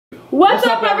What's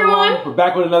up, everyone? We're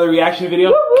back with another reaction video.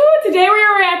 Woo woo! Today we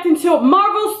are reacting to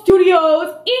Marvel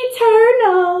Studios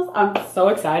Eternals. I'm so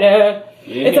excited.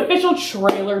 It's official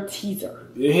trailer teaser.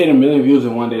 It hit 1 million views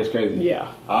in one day. It's crazy.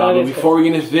 Yeah. But before we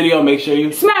get in this video, make sure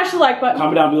you smash the like button,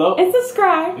 comment down below, and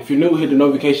subscribe. If you're new, hit the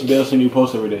notification bell so you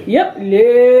post every day. Yep.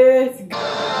 Let's go.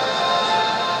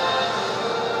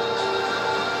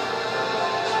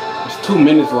 It's 2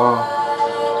 minutes long.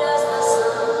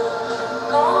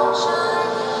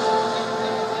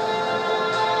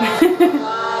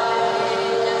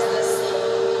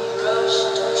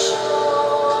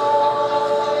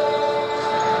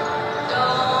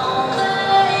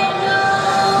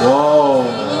 Whoa.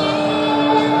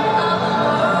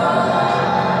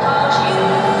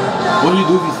 What do you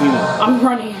do if you see that? I'm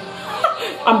running.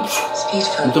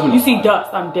 Speedful. You see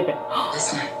dust, I'm dipping.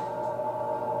 Listen.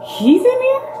 He's in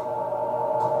here?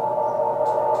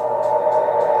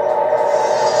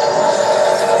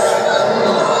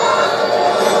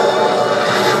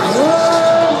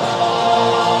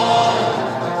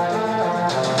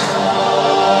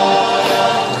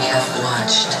 We have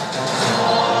watched.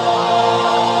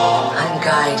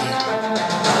 Unguided.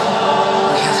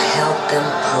 We have helped them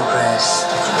progress.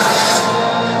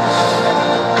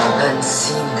 And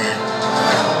seen them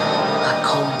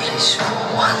accomplish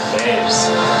wonders.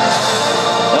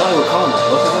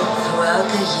 Throughout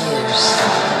the years,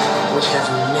 we have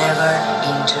never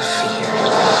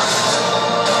interfered.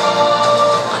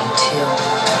 Until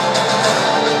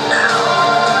now.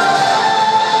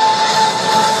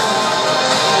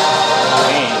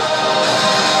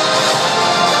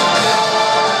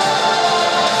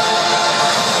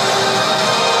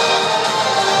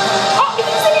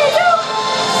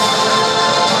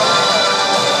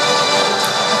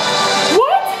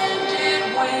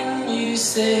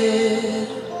 Said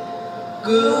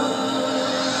good.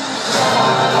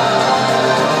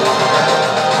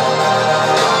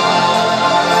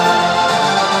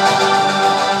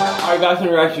 Alright guys, in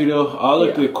the reaction video,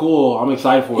 looked cool. I'm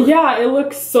excited for it. Yeah, it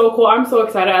looks so cool. I'm so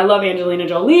excited. I love Angelina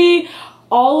Jolie.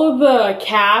 All of the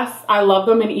cast, I love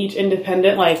them in each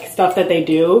independent stuff that they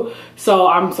do. So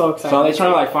I'm so excited. So are they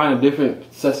trying to find a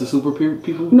different sets of super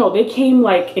people? No, they came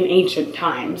in ancient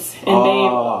times, and they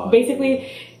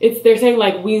basically they're saying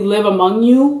we live among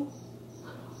you,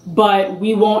 but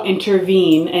we won't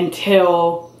intervene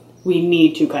until we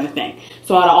need to, kind of thing.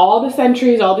 So out of all the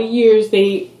centuries, all the years,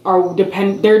 they're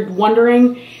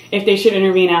wondering if they should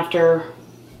intervene after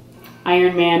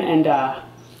Iron Man and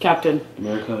Captain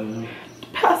America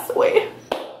passed away.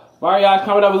 Alright, y'all,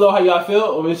 comment down below how y'all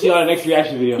feel. We'll see you on the next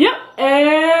reaction video. Yep,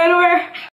 and we're